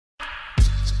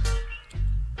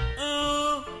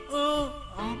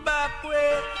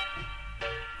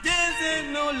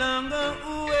no longer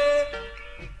away,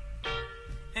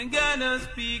 and gonna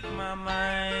speak my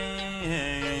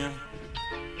mind.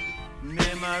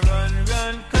 Them a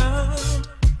run, come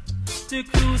to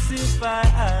crucify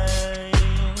I,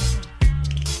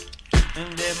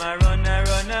 and them a run,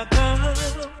 come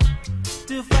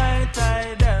to fight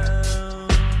I down.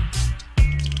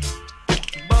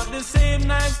 But the same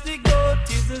knife stick goat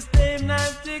is the same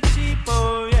knife stick sheep,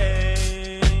 oh yeah.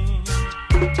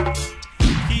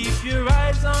 Keep your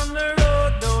eyes on the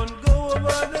road, don't go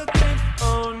over the cliff,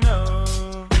 oh no.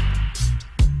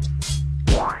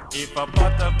 If a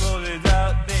pot of gold is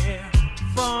out there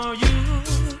for you,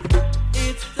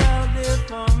 it's out there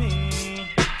for me.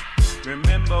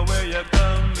 Remember where you're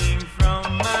coming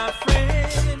from, my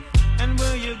friend, and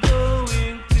where you're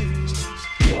going to.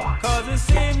 Cause the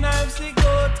same knife stick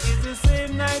goat is the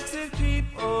same knife stick sheep,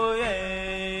 oh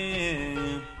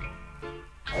yeah.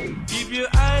 Keep your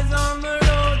eyes on the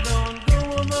road, don't go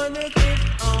over the cliff,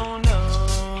 oh no.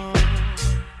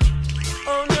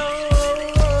 Oh no,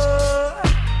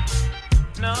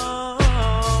 no.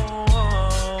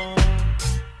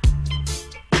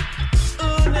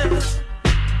 Oh no.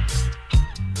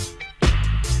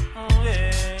 Oh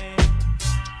yeah.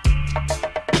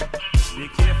 Be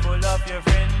careful of your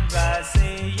friends, I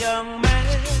say, young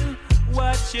man,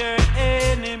 watch your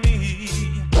enemy.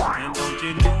 And don't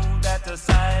you know that a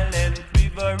silent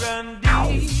river run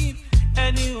deep,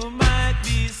 and you might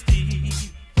be steep.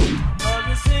 But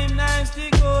the same knife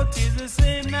stick goat is the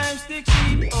same knife stick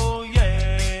sheep, oh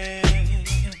yeah.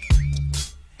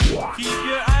 Keep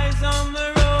your eyes on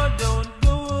the road, don't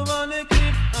go over the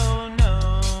cliff, oh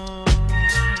no.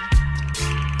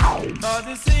 Cause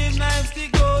the same knife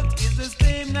stick goat is the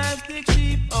same knife stick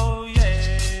sheep, oh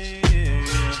yeah.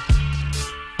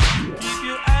 Keep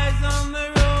your eyes on the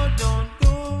road, don't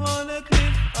go on the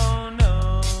cliff, oh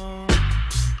no.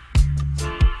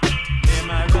 Them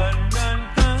a run,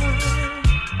 come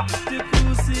to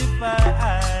crucify.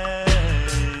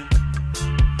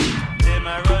 Them a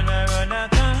run,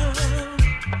 come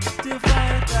to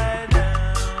fight I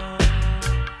down.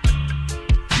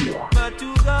 But to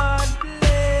God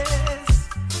bless,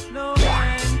 no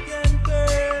man can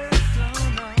curse, oh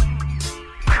no.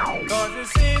 Cause the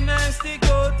same knife stick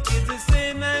goat is the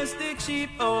same knife stick sheep,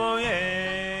 oh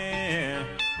yeah.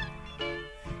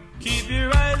 Keep your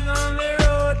eyes on the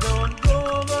road, don't go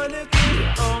over the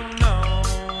cliff, oh no.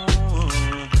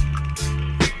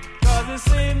 Cause the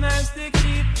same knife stick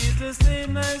sheep is the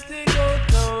same knife stick